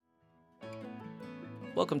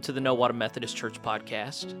Welcome to the No Water Methodist Church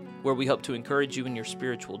podcast, where we hope to encourage you in your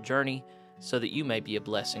spiritual journey so that you may be a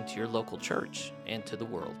blessing to your local church and to the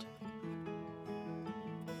world.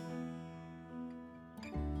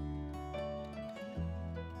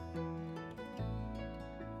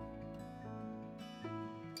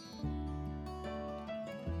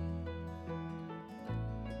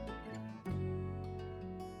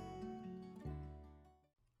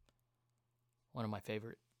 One of my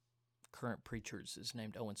favorite current preachers is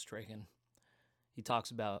named Owen Strahan. He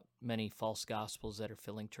talks about many false gospels that are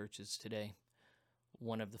filling churches today.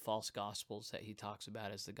 One of the false gospels that he talks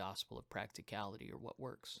about is the gospel of practicality, or what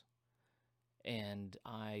works. And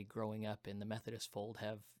I, growing up in the Methodist fold,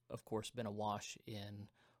 have, of course, been awash in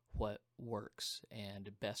what works and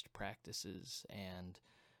best practices and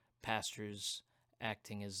pastors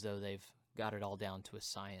acting as though they've got it all down to a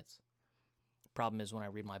science. Problem is, when I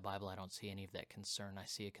read my Bible, I don't see any of that concern. I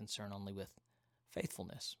see a concern only with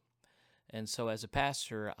faithfulness. And so as a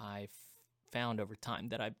pastor, I've found over time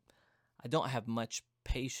that I don't have much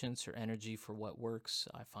patience or energy for what works.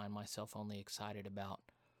 I find myself only excited about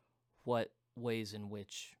what ways in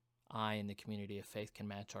which I and the community of faith can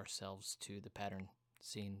match ourselves to the pattern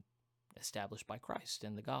seen established by Christ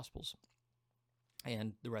in the Gospels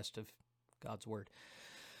and the rest of God's Word.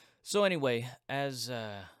 So anyway,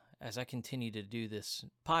 as I continue to do this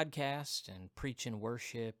podcast and preach in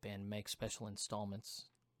worship and make special installments,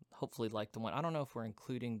 hopefully like the one, I don't know if we're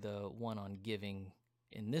including the one on giving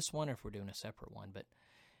in this one or if we're doing a separate one, but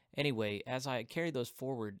anyway, as I carry those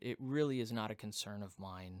forward, it really is not a concern of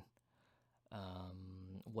mine.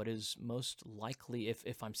 What is most likely,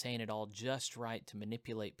 if I'm saying it all just right, to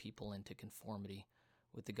manipulate people into conformity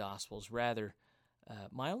with the Gospels. Rather,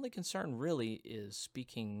 my only concern really is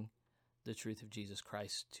speaking the truth of Jesus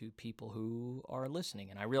Christ to people who are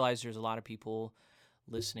listening. And I realize there's a lot of people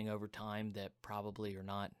listening over time that probably are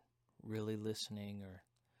not really listening, or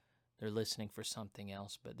they're listening for something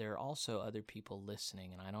else. But there are also other people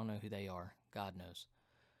listening, and I don't know who they are, God knows,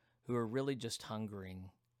 who are really just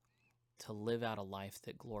hungering to live out a life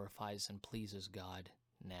that glorifies and pleases God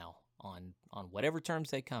now on whatever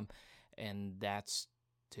terms they come. And that's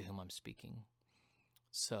to whom I'm speaking.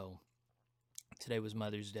 So today was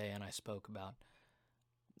Mother's Day, and I spoke about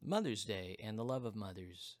Mother's Day and the love of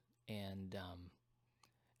mothers. And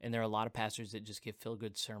there are a lot of pastors that just give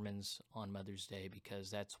feel-good sermons on Mother's Day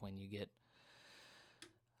because that's when you get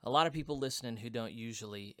a lot of people listening who don't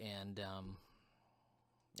usually. And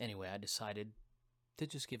anyway, I decided to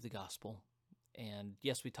just give the gospel. And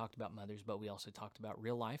yes, we talked about mothers, but we also talked about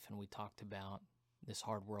real life, and we talked about this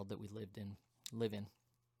hard world that we live in.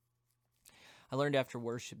 I learned after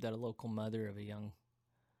worship that a local mother of a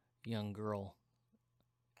young girl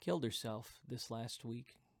killed herself this last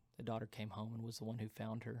week. The daughter came home and was the one who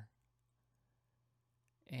found her.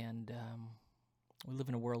 And we live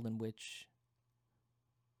in a world in which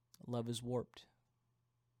love is warped.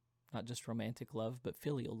 Not just romantic love, but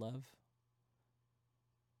filial love.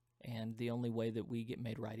 And the only way that we get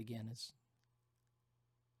made right again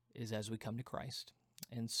is as we come to Christ.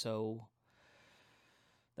 And so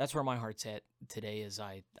that's where my heart's at today as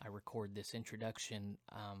I record this introduction.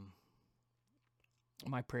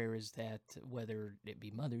 My prayer is that whether it be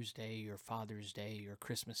Mother's Day or Father's Day or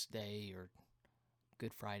Christmas Day or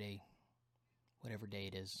Good Friday, whatever day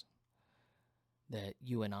it is, that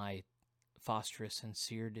you and I foster a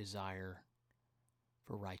sincere desire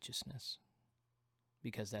for righteousness,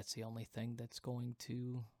 because that's the only thing that's going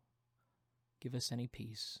to give us any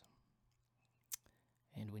peace,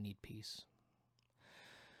 and we need peace.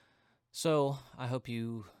 So I hope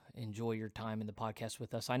you enjoy your time in the podcast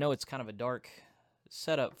with us. I know it's kind of a dark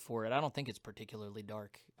setup for it. I don't think it's particularly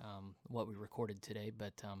dark, what we recorded today,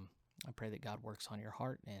 but I pray that God works on your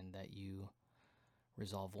heart and that you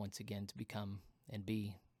resolve once again to become and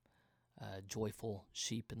be joyful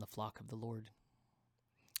sheep in the flock of the Lord.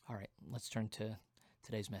 All right, let's turn to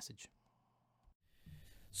today's message.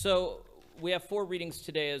 So we have 4 readings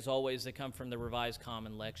today, as always, that come from the Revised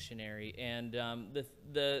Common Lectionary. And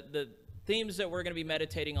the themes that we're going to be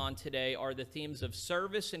meditating on today are the themes of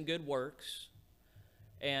service and good works,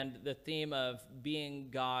 and the theme of being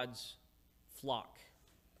God's flock.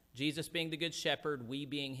 Jesus being the good shepherd, we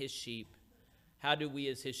being his sheep. How do we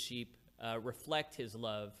as his sheep reflect his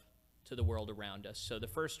love to the world around us? So the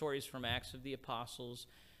first story is from Acts of the Apostles,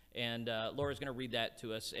 and Laura's going to read that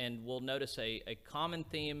to us. And we'll notice a common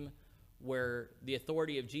theme where the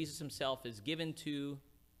authority of Jesus himself is given to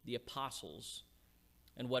the apostles.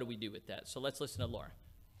 And what do we do with that? So let's listen to Laura.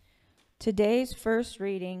 Today's first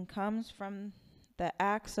reading comes from the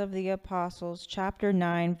Acts of the Apostles, chapter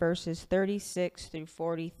 9, verses 36 through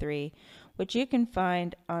 43, which you can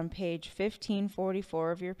find on page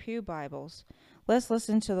 1544 of your Pew Bibles. Let's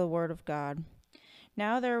listen to the Word of God.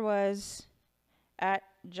 Now there was at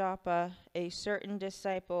Joppa a certain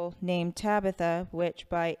disciple named Tabitha, which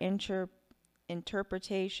by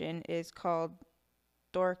interpretation is called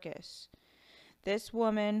Dorcas. This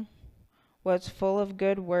woman was full of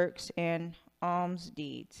good works and alms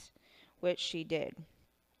deeds, which she did.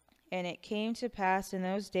 And it came to pass in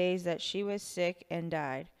those days that she was sick and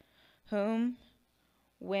died, whom,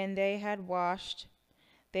 when they had washed,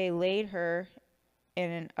 they laid her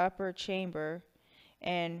in an upper chamber,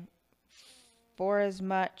 and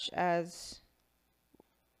forasmuch as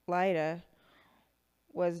Lydda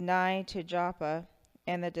was nigh to Joppa,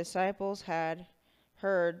 and the disciples had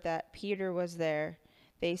heard that Peter was there,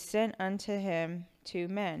 they sent unto him 2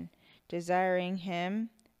 men, desiring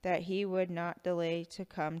him that he would not delay to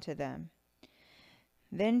come to them.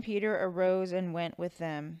 Then Peter arose and went with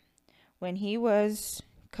them. When he was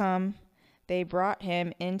come, they brought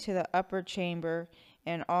him into the upper chamber,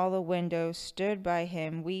 and all the widows stood by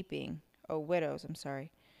him weeping,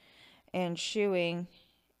 and shewing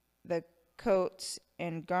the coats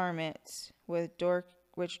and garments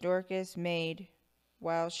which Dorcas made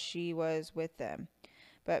while she was with them.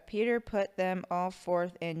 But Peter put them all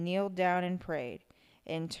forth and kneeled down and prayed,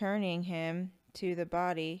 and turning him to the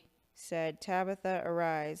body, said, Tabitha,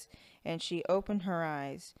 arise. And she opened her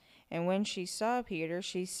eyes. And when she saw Peter,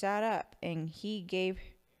 she sat up, and he gave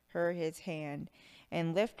her his hand,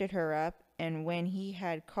 and lifted her up, and when he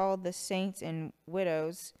had called the saints and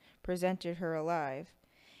widows, presented her alive.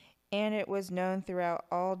 And it was known throughout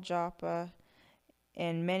all Joppa,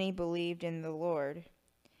 and many believed in the Lord.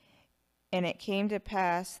 And it came to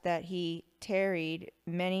pass that he tarried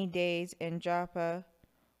many days in Joppa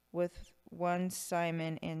with one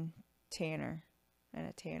Simon and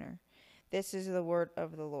a tanner. This is the word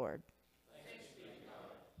of the Lord.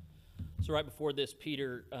 So right before this,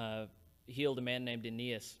 Peter healed a man named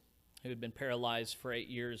Aeneas who had been paralyzed for 8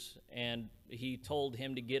 years, and he told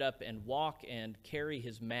him to get up and walk and carry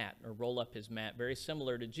his mat, or roll up his mat, very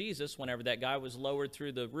similar to Jesus whenever that guy was lowered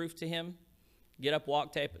through the roof to him. Get up,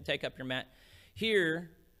 walk, take up your mat. Here,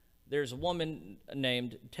 there's a woman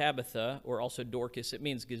named Tabitha, or also Dorcas. It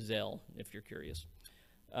means gazelle, if you're curious.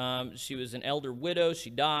 She was an elder widow. She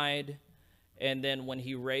died. And then when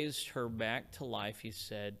he raised her back to life, he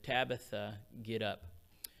said, Tabitha, get up.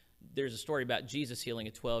 There's a story about Jesus healing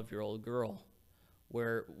a 12-year-old girl,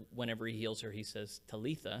 where whenever he heals her, he says,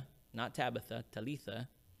 Talitha, not Tabitha, Talitha,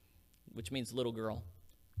 which means little girl.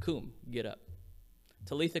 Cum, get up.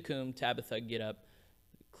 Talitha cum, Tabitha, get up.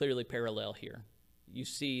 Clearly parallel here. You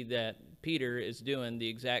see that Peter is doing the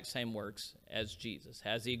exact same works as Jesus,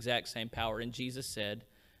 has the exact same power. And Jesus said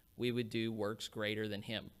we would do works greater than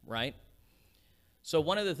him, right? So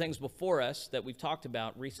one of the things before us that we've talked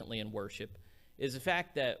about recently in worship is the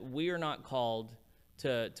fact that we are not called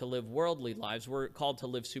to live worldly lives. We're called to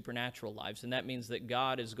live supernatural lives. And that means that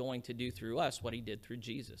God is going to do through us what he did through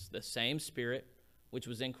Jesus. The same Spirit which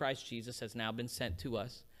was in Christ Jesus has now been sent to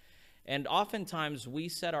us. And oftentimes we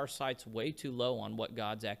set our sights way too low on what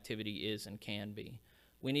God's activity is and can be.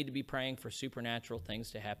 We need to be praying for supernatural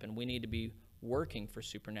things to happen. We need to be working for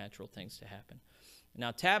supernatural things to happen.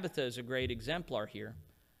 Now, Tabitha is a great exemplar here.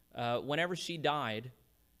 Whenever she died,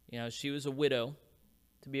 she was a widow.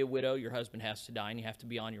 To be a widow, your husband has to die, and you have to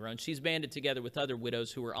be on your own. She's banded together with other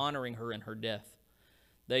widows who were honoring her in her death.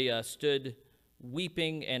 They stood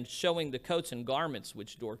weeping and showing the coats and garments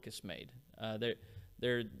which Dorcas made.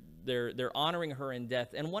 They're honoring her in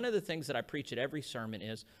death. And one of the things that I preach at every sermon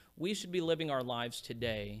is we should be living our lives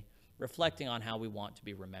today reflecting on how we want to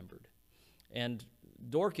be remembered. And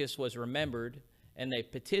Dorcas was remembered, and they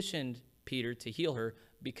petitioned Peter to heal her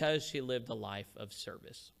because she lived a life of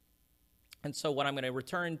service. And so what I'm going to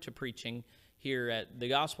return to preaching here at the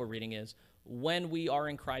gospel reading is, when we are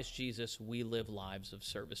in Christ Jesus, we live lives of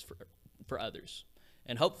service for others.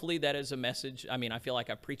 And hopefully that is a message. I feel like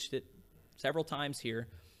I've preached it several times here.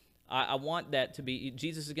 I want that to be,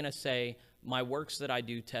 Jesus is going to say, my works that I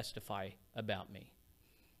do testify about me.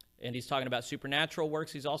 And he's talking about supernatural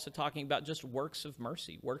works. He's also talking about just works of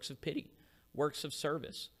mercy, works of pity, works of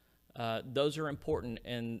service. Those are important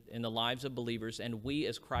in the lives of believers, and we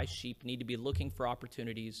as Christ's sheep need to be looking for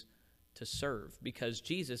opportunities to serve, because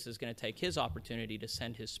Jesus is going to take his opportunity to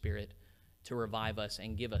send his Spirit to revive us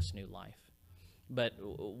and give us new life. But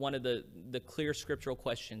one of the clear scriptural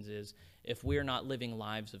questions is, if we are not living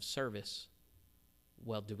lives of service,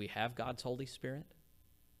 well, do we have God's Holy Spirit?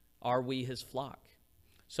 Are we his flock?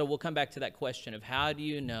 So we'll come back to that question of, how do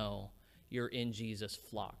you know you're in Jesus'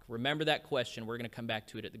 flock? Remember that question. We're going to come back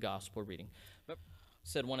to it at the gospel reading. But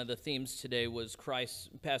said one of the themes today was Christ's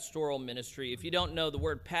pastoral ministry. If you don't know the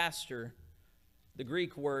word pastor, the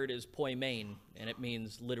Greek word is poimen, and it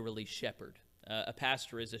means literally shepherd. A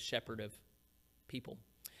pastor is a shepherd of people.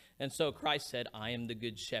 And so Christ said, I am the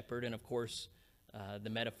good shepherd. And of course, the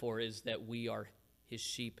metaphor is that we are his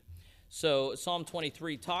sheep. So Psalm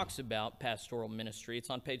 23 talks about pastoral ministry. It's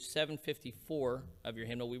on page 754 of your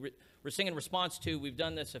hymnal. We're singing response to, we've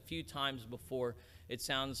done this a few times before. It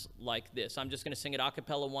sounds like this. I'm just going to sing it a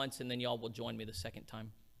cappella once, and then y'all will join me the second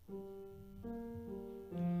time.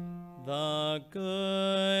 The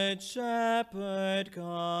good shepherd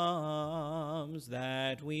comes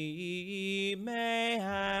that we may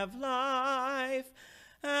have life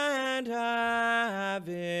and have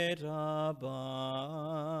it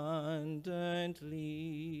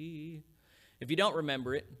abundantly. If you don't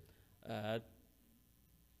remember it,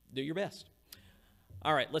 do your best.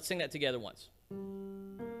 All right, let's sing that together once.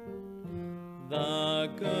 The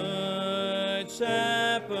good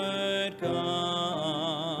shepherd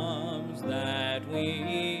comes that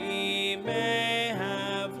we may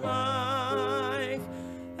have life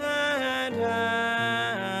and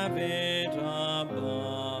have it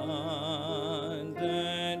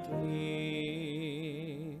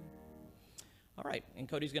abundantly. All right, and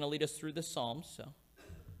Cody's going to lead us through the Psalms, so.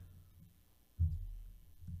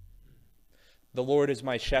 The Lord is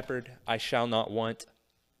my shepherd, I shall not want.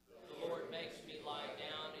 The Lord makes me lie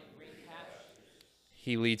down in green pastures.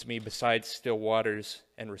 He leads me beside still waters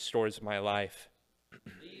and restores my life.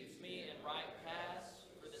 Leads me in right paths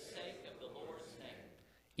for the sake of the Lord's name.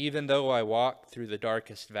 Even though I walk through the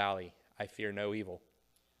darkest valley, I fear no evil.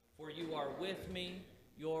 For you are with me,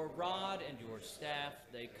 your rod and your staff,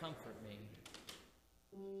 they comfort me.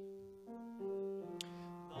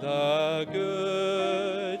 The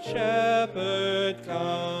good shepherd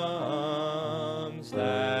comes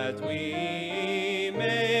that we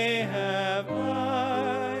may have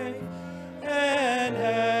life and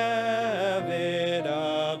have it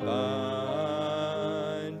abundantly.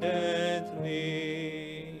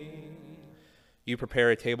 You prepare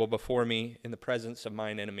a table before me in the presence of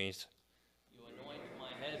mine enemies. You anoint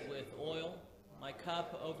my head with oil, my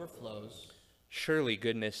cup overflows. Surely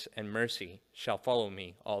goodness and mercy shall follow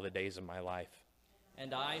me all the days of my life.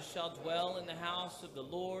 And I shall dwell in the house of the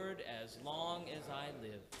Lord as long as I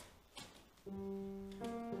live.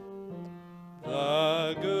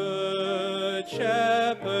 The good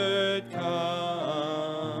shepherd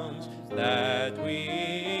comes that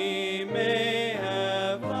we may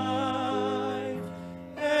have life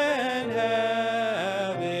and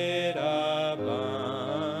have it abundantly.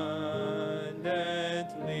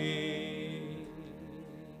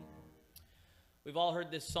 We've all heard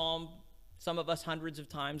this psalm, some of us hundreds of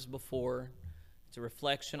times before. It's a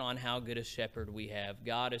reflection on how good a shepherd we have.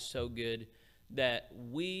 God is so good that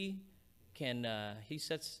we can, he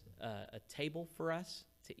sets a table for us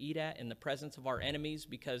to eat at in the presence of our enemies,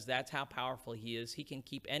 because that's how powerful he is. He can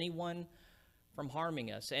keep anyone from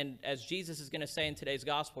harming us. And as Jesus is going to say in today's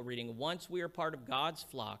gospel reading, once we are part of God's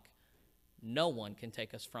flock, no one can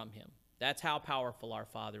take us from him. That's how powerful our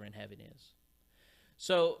Father in heaven is.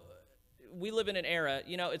 So we live in an era,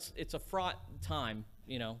 it's a fraught time,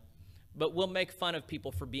 but we'll make fun of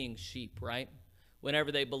people for being sheep, right?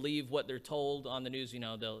 Whenever they believe what they're told on the news,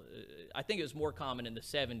 I think it was more common in the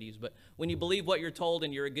 70s, but when you believe what you're told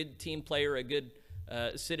and you're a good team player, a good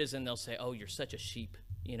citizen, they'll say, oh, you're such a sheep,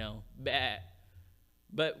 bad.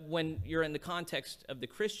 But when you're in the context of the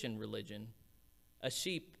Christian religion, a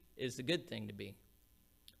sheep is the good thing to be.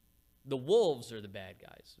 The wolves are the bad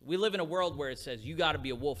guys. We live in a world where it says you got to be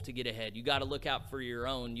a wolf to get ahead. You got to look out for your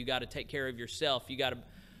own. You got to take care of yourself. You got to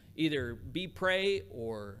either be prey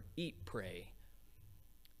or eat prey.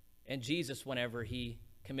 And Jesus, whenever he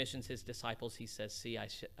commissions his disciples, he says, see, I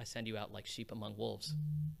send you out like sheep among wolves.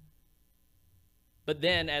 But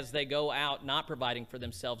then as they go out, not providing for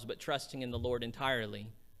themselves, but trusting in the Lord entirely,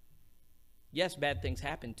 yes, bad things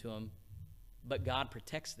happen to them, but God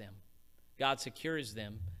protects them. God secures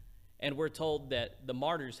them. And we're told that the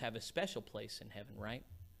martyrs have a special place in heaven, right?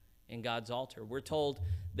 In God's altar. We're told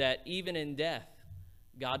that even in death,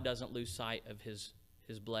 God doesn't lose sight of his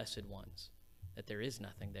blessed ones, that there is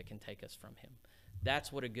nothing that can take us from him.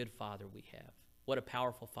 That's what a good Father we have. What a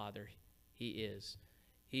powerful Father he is.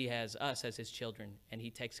 He has us as his children, and he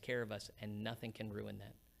takes care of us, and nothing can ruin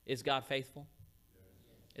that. Is God faithful? Yes.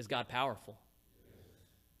 Is God powerful?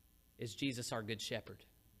 Yes. Is Jesus our good shepherd? Yes.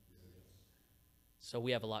 So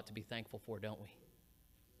we have a lot to be thankful for, don't we?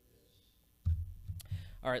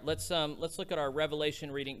 All right, let's look at our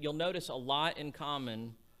Revelation reading. You'll notice a lot in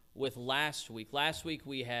common with last week. Last week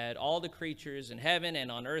we had all the creatures in heaven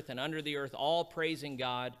and on earth and under the earth all praising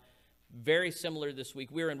God. Very similar this week.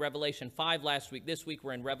 We were in Revelation 5 last week. This week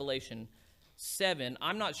we're in Revelation 7.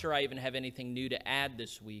 I'm not sure I even have anything new to add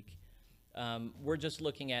this week. We're just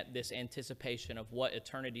looking at this anticipation of what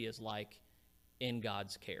eternity is like in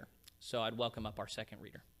God's care. So I'd welcome up our second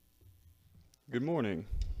reader. Good morning.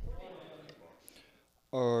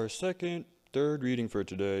 Our third reading for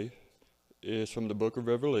today is from the book of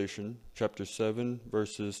Revelation, chapter 7,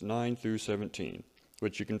 verses 9 through 17,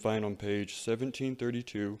 which you can find on page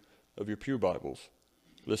 1732 of your pew Bibles.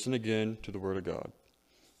 Listen again to the word of God.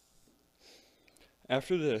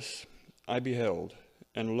 After this I beheld,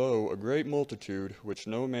 and lo, a great multitude which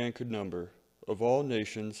no man could number, of all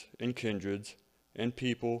nations and kindreds and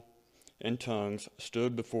people and tongues,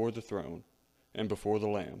 stood before the throne and before the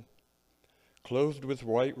Lamb, clothed with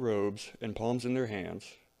white robes and palms in their hands,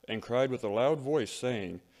 and cried with a loud voice,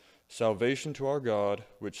 saying, Salvation to our God,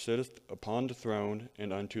 which sitteth upon the throne,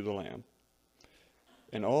 and unto the Lamb.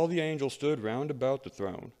 And all the angels stood round about the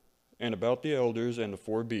throne, and about the elders and the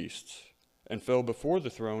four beasts, and fell before the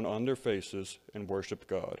throne on their faces, and worshipped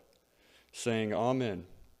God, saying, Amen.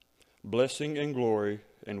 Blessing and glory,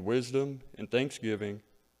 and wisdom, and thanksgiving,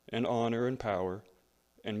 and honor, and power,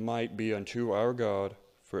 and might be unto our God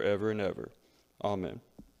forever and ever. Amen.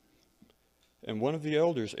 And one of the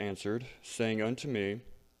elders answered, saying unto me,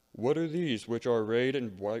 What are these which are arrayed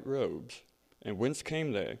in white robes? And whence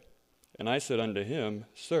came they? And I said unto him,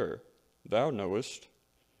 Sir, thou knowest.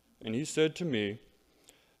 And he said to me,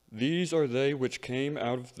 These are they which came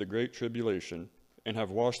out of the great tribulation, and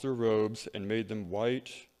have washed their robes, and made them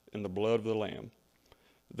white in the blood of the Lamb.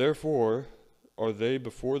 Therefore are they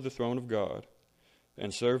before the throne of God,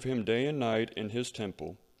 and serve him day and night in his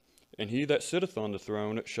temple. And he that sitteth on the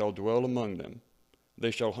throne shall dwell among them. They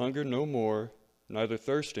shall hunger no more, neither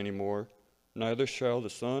thirst any more, neither shall the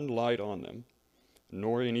sun light on them,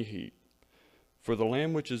 nor any heat. For the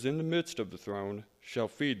Lamb which is in the midst of the throne shall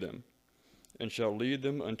feed them, and shall lead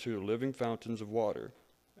them unto living fountains of water,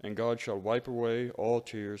 and God shall wipe away all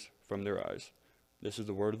tears from their eyes. This is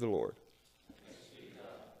the word of the Lord.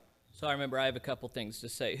 So I remember I have a couple things to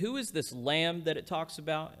say. Who is this Lamb that it talks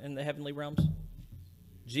about in the heavenly realms?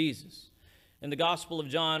 Jesus. In the Gospel of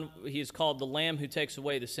John, he is called the Lamb who takes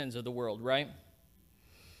away the sins of the world, right?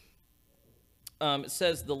 It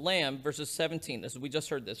says the Lamb, verses 17, we just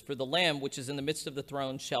heard this, for the Lamb which is in the midst of the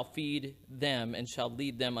throne shall feed them and shall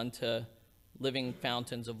lead them unto living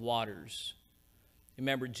fountains of waters.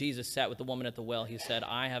 Remember, Jesus sat with the woman at the well. He said,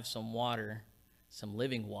 I have some water, some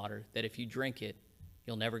living water, that if you drink it,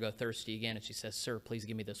 you'll never go thirsty again. And she says, Sir, please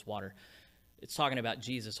give me this water. It's talking about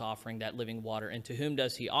Jesus offering that living water. And to whom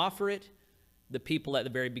does he offer it? The people at the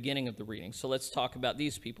very beginning of the reading. So let's talk about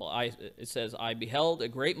these people. It says, I beheld a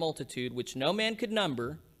great multitude, which no man could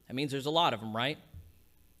number. That means there's a lot of them, right?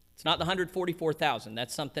 It's not the 144,000.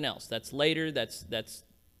 That's something else. That's later.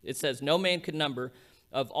 It says, no man could number,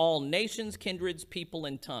 of all nations, kindreds, people,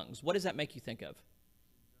 and tongues. What does that make you think of?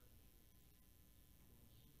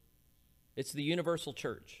 It's the universal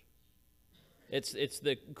church. It's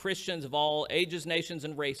the Christians of all ages, nations,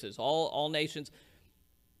 and races, all nations.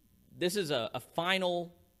 This is a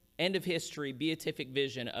final end of history beatific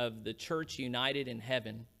vision of the church united in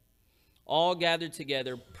heaven, all gathered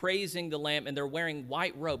together, praising the Lamb, and they're wearing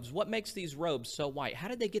white robes. What makes these robes so white? How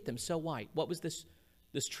did they get them so white? What was this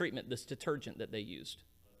treatment, this detergent that they used?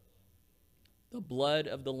 The blood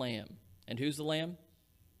of the Lamb. And who's the Lamb?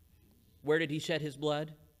 Where did he shed his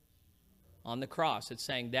blood? On the cross. It's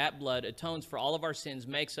saying that blood atones for all of our sins,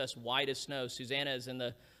 makes us white as snow. Susanna is in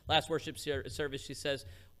the last worship service. She says,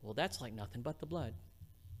 well, that's like nothing but the blood.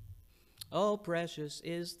 Oh, precious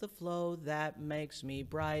is the flow that makes me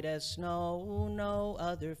bright as snow. No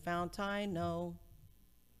other fount I know.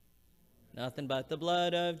 Nothing but the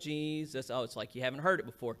blood of Jesus. Oh, it's like you haven't heard it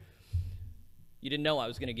before. You didn't know I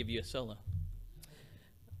was going to give you a solo.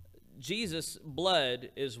 Jesus' blood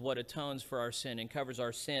is what atones for our sin and covers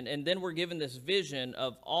our sin. And then we're given this vision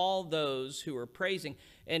of all those who are praising.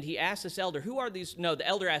 And he asks this elder, who are these? No, the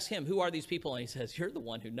elder asks him, who are these people? And he says, you're the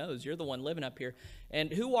one who knows. You're the one living up here.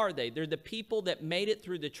 And who are they? They're the people that made it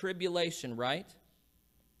through the tribulation, right?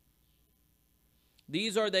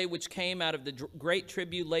 These are they which came out of the great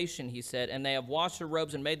tribulation, he said, and they have washed their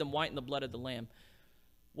robes and made them white in the blood of the Lamb.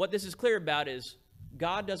 What this is clear about is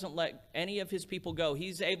God doesn't let any of his people go.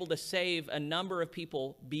 He's able to save a number of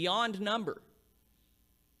people beyond number.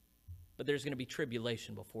 But there's going to be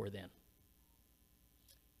tribulation before then.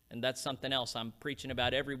 And that's something else I'm preaching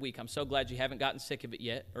about every week. I'm so glad you haven't gotten sick of it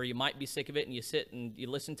yet, or you might be sick of it and you sit and you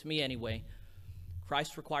listen to me anyway.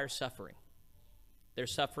 Christ requires suffering.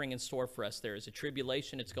 There's suffering in store for us. There is a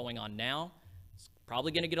tribulation. It's going on now. It's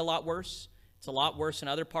probably going to get a lot worse. It's a lot worse in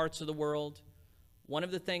other parts of the world. One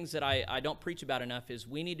of the things that I don't preach about enough is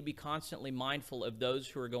we need to be constantly mindful of those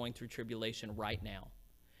who are going through tribulation right now.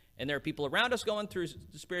 And there are people around us going through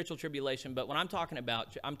spiritual tribulation, but when I'm talking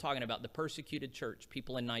about the persecuted church,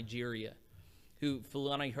 people in Nigeria who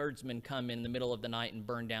Fulani herdsmen come in the middle of the night and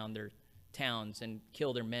burn down their towns and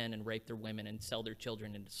kill their men and rape their women and sell their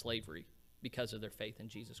children into slavery because of their faith in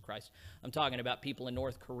Jesus Christ. I'm talking about people in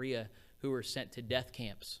North Korea who are sent to death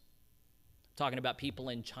camps. I'm talking about people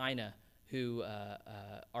in China who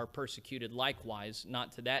are persecuted likewise,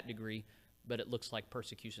 not to that degree, but it looks like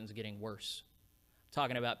persecution is getting worse. I'm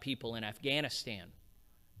talking about people in Afghanistan,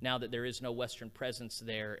 now that there is no Western presence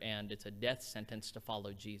there and it's a death sentence to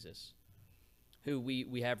follow Jesus, who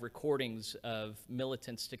we have recordings of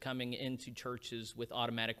militants to coming into churches with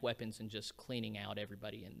automatic weapons and just cleaning out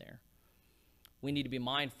everybody in there. We need to be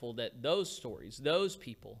mindful that those stories, those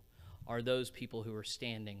people, are those people who are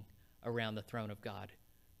standing around the throne of God,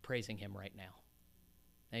 praising him right now.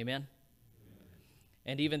 Amen?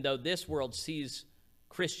 And even though this world sees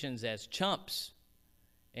Christians as chumps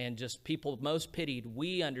and just people most pitied,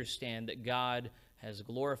 we understand that God has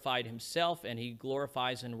glorified himself, and he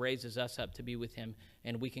glorifies and raises us up to be with him,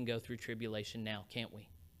 and we can go through tribulation now, can't we?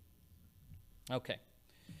 Okay.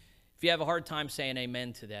 If you have a hard time saying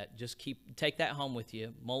amen to that, just take that home with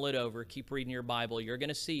you, mull it over, keep reading your Bible. You're going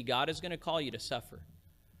to see God is going to call you to suffer.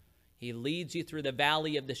 He leads you through the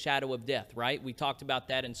valley of the shadow of death, right? We talked about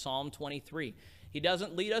that in Psalm 23. He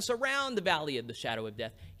doesn't lead us around the valley of the shadow of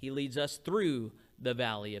death. He leads us through the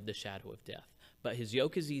valley of the shadow of death. But his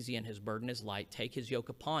yoke is easy and his burden is light. Take his yoke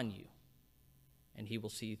upon you, and he will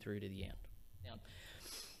see you through to the end. Now,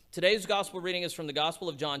 today's gospel reading is from the Gospel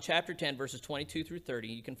of John, chapter 10, verses 22 through 30.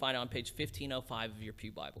 You can find it on page 1505 of your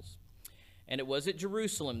pew Bibles. And it was at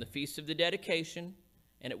Jerusalem, the feast of the dedication,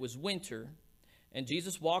 and it was winter, and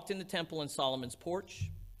Jesus walked in the temple in Solomon's porch.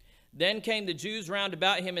 Then came the Jews round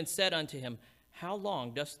about him and said unto him, How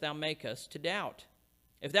long dost thou make us to doubt?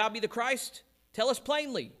 If thou be the Christ, tell us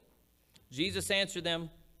plainly. Jesus answered them,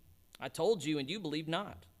 I told you, and you believe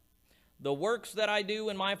not. The works that I do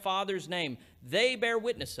in my Father's name, they bear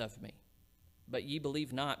witness of me. But ye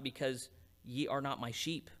believe not, because ye are not my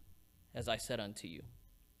sheep, as I said unto you.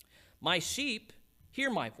 My sheep hear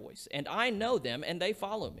my voice, and I know them, and they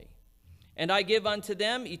follow me. And I give unto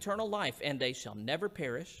them eternal life, and they shall never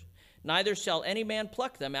perish, neither shall any man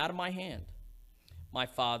pluck them out of my hand. My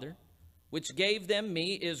Father, which gave them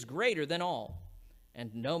me, is greater than all,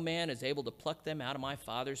 and no man is able to pluck them out of my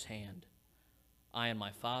Father's hand. I and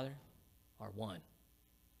my Father are one.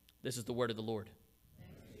 This is the word of the Lord.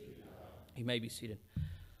 You may be seated.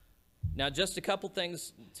 Now, just a couple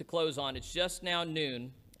things to close on. It's just now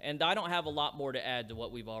noon, and I don't have a lot more to add to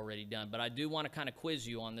what we've already done, but I do want to kind of quiz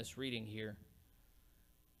you on this reading here.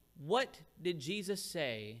 What did Jesus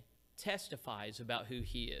say testifies about who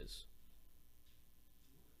he is?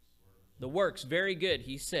 The works, very good.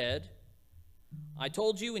 He said, I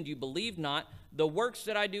told you, and you believe not. The works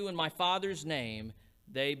that I do in my Father's name,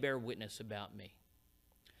 they bear witness about me.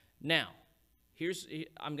 Now,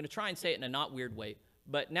 I'm going to try and say it in a not weird way,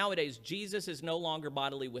 but nowadays, Jesus is no longer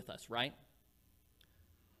bodily with us, right?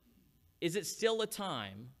 Is it still a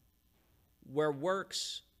time where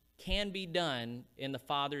works can be done in the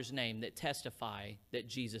Father's name that testify that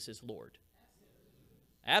Jesus is Lord?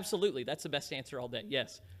 Absolutely. That's the best answer all day.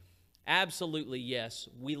 Yes. Absolutely, yes.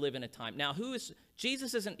 We live in a time. Now,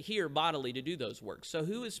 Jesus isn't here bodily to do those works. So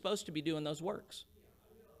who is supposed to be doing those works?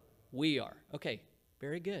 We are. Okay,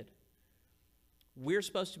 very good. We're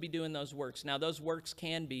supposed to be doing those works. Now, those works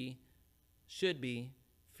should be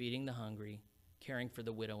feeding the hungry, caring for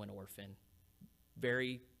the widow and orphan.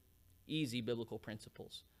 Very easy biblical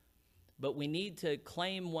principles. But we need to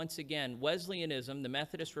claim once again, Wesleyanism, the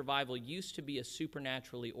Methodist revival, used to be a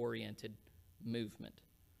supernaturally oriented movement.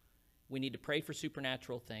 We need to pray for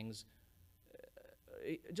supernatural things.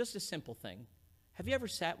 Just a simple thing. Have you ever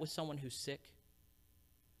sat with someone who's sick?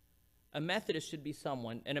 A Methodist should be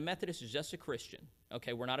someone, and a Methodist is just a Christian.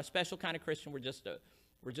 Okay, we're not a special kind of Christian. We're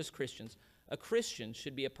just Christians. A Christian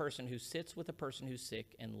should be a person who sits with a person who's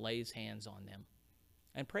sick and lays hands on them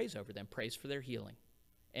and prays over them, prays for their healing,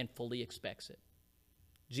 and fully expects it.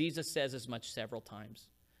 Jesus says as much several times.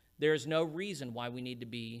 There is no reason why we need to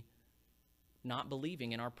be not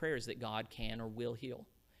believing in our prayers that God can or will heal.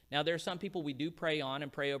 Now, there are some people we do pray on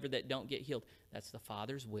and pray over that don't get healed. That's the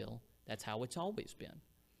Father's will. That's how it's always been.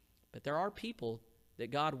 But there are people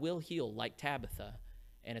that God will heal, like Tabitha,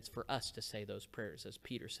 and it's for us to say those prayers, as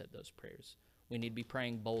Peter said those prayers. We need to be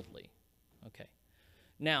praying boldly. Okay.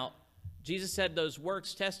 Now, Jesus said those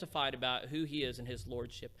works testified about who he is and his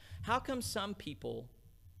lordship. How come some people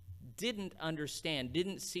didn't understand,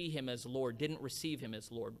 didn't see him as Lord, didn't receive him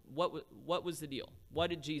as Lord? What was the deal? What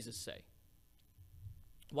did Jesus say?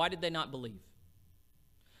 Why did they not believe?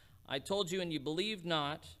 I told you, and you believed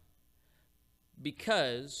not,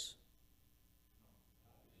 because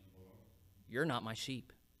you're not my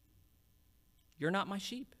sheep. You're not my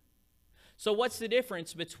sheep. So what's the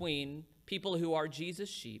difference between people who are Jesus'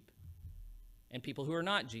 sheep and people who are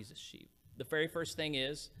not Jesus' sheep? The very first thing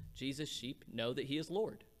is, Jesus' sheep know that he is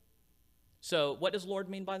Lord. So what does Lord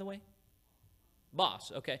mean, by the way?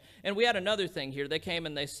 Boss, okay. And we had another thing here. They came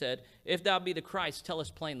and they said, if thou be the Christ, tell us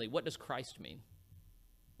plainly. What does Christ mean?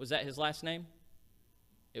 Was that his last name?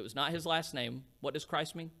 It was not his last name. What does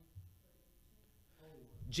Christ mean?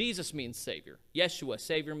 Jesus means Savior. Yeshua,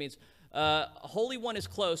 Savior means, Holy One is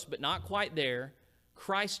close, but not quite there.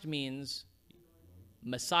 Christ means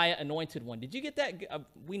Messiah, Anointed One. Did you get that?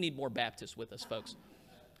 We need more Baptists with us, folks.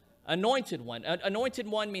 Anointed One. Anointed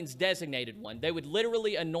One means designated one. They would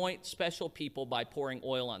literally anoint special people by pouring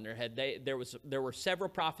oil on their head. There were several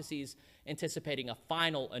prophecies anticipating a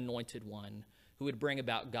final anointed one who would bring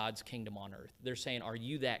about God's kingdom on earth. They're saying, are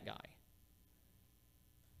you that guy?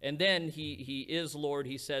 And then he is Lord.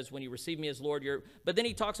 He says, when you receive me as Lord, but then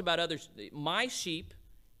he talks about others. My sheep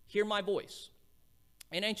hear my voice.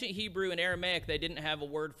 In ancient Hebrew and Aramaic, they didn't have a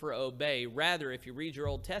word for obey. Rather, if you read your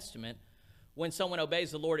Old Testament, when someone obeys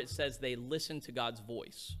the Lord, it says they listen to God's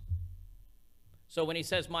voice. So when he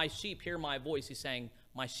says, my sheep hear my voice, he's saying,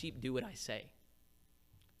 my sheep do what I say.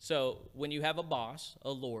 So when you have a boss, a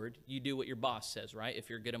Lord, you do what your boss says, right? If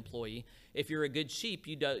you're a good employee. If you're a good sheep,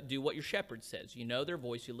 you do what your shepherd says. You know their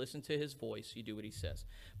voice. You listen to his voice. You do what he says.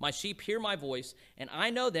 My sheep hear my voice, and I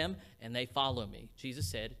know them, and they follow me. Jesus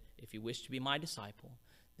said, if you wish to be my disciple,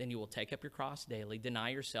 then you will take up your cross daily, deny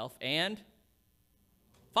yourself, and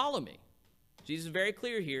follow me. Jesus is very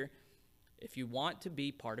clear here. If you want to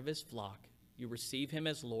be part of his flock, you receive him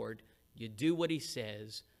as Lord, you do what he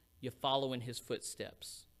says, you follow in his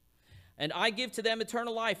footsteps. And I give to them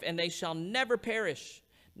eternal life, and they shall never perish,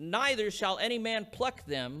 neither shall any man pluck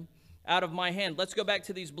them out of my hand. Let's go back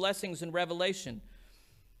to these blessings in Revelation.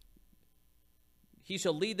 He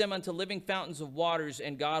shall lead them unto living fountains of waters,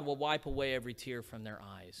 and God will wipe away every tear from their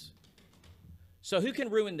eyes. So who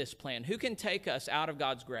can ruin this plan? Who can take us out of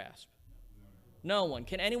God's grasp? No one.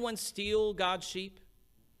 Can anyone steal God's sheep?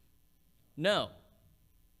 No.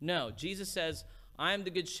 No. Jesus says, I am the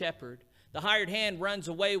good shepherd. The hired hand runs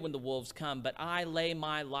away when the wolves come, but I lay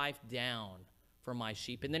my life down for my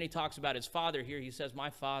sheep. And then he talks about his Father here. He says, my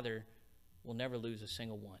Father will never lose a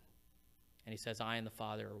single one. And he says, I and the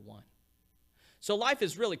Father are one. So life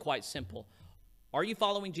is really quite simple. Are you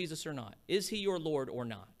following Jesus or not? Is he your Lord or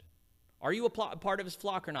not? Are you a part of his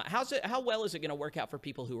flock or not? How well is it going to work out for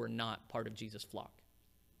people who are not part of Jesus' flock?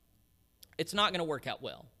 It's not going to work out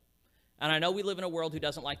well. And I know we live in a world who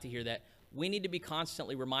doesn't like to hear that. We need to be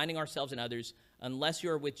constantly reminding ourselves and others, unless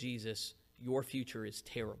you're with Jesus, your future is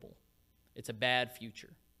terrible. It's a bad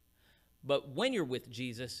future. But when you're with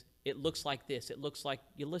Jesus, it looks like this. It looks like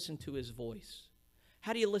you listen to his voice.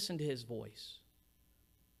 How do you listen to his voice?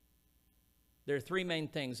 There are three main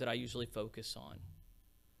things that I usually focus on: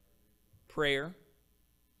 prayer,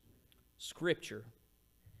 scripture,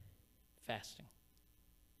 fasting.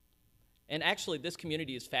 And actually, this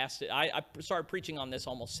community is fasted. I started preaching on this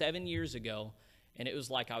almost 7 years ago, and it was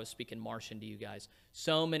like I was speaking Martian to you guys.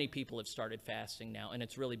 So many people have started fasting now, and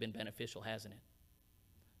it's really been beneficial, hasn't it?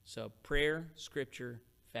 So prayer, scripture,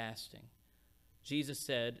 fasting. Jesus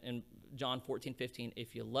said in John 14:15,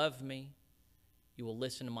 if you love me, you will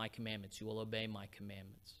listen to my commandments. You will obey my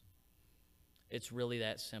commandments. It's really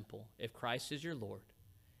that simple. If Christ is your Lord,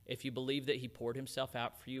 if you believe that he poured himself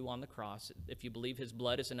out for you on the cross, if you believe his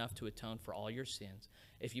blood is enough to atone for all your sins,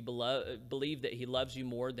 if you believe that he loves you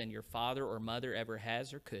more than your father or mother ever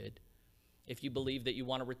has or could, if you believe that you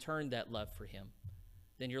want to return that love for him,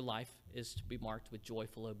 then your life is to be marked with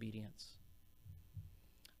joyful obedience.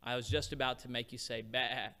 I was just about to make you say,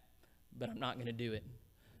 bah, but I'm not going to do it.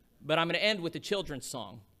 But I'm going to end with a children's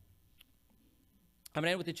song. I'm going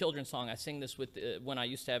to end with a children's song. I sing this when I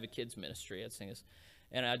used to have a kids ministry. I'd sing this.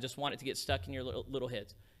 And I just want it to get stuck in your little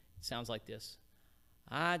heads. It sounds like this.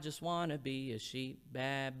 I just want to be a sheep,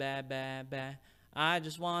 ba, ba, ba, ba. I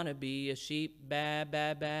just want to be a sheep, ba,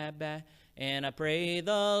 ba, ba, ba. And I pray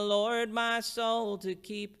the Lord my soul to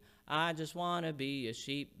keep. I just want to be a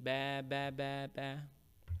sheep, ba, ba, ba, ba.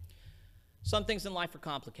 Some things in life are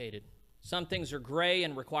complicated. Some things are gray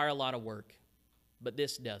and require a lot of work. But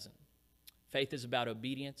this doesn't. Faith is about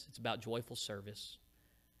obedience. It's about joyful service.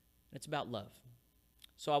 And it's about love.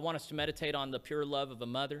 So I want us to meditate on the pure love of a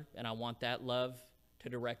mother, and I want that love to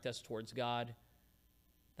direct us towards God.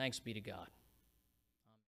 Thanks be to God.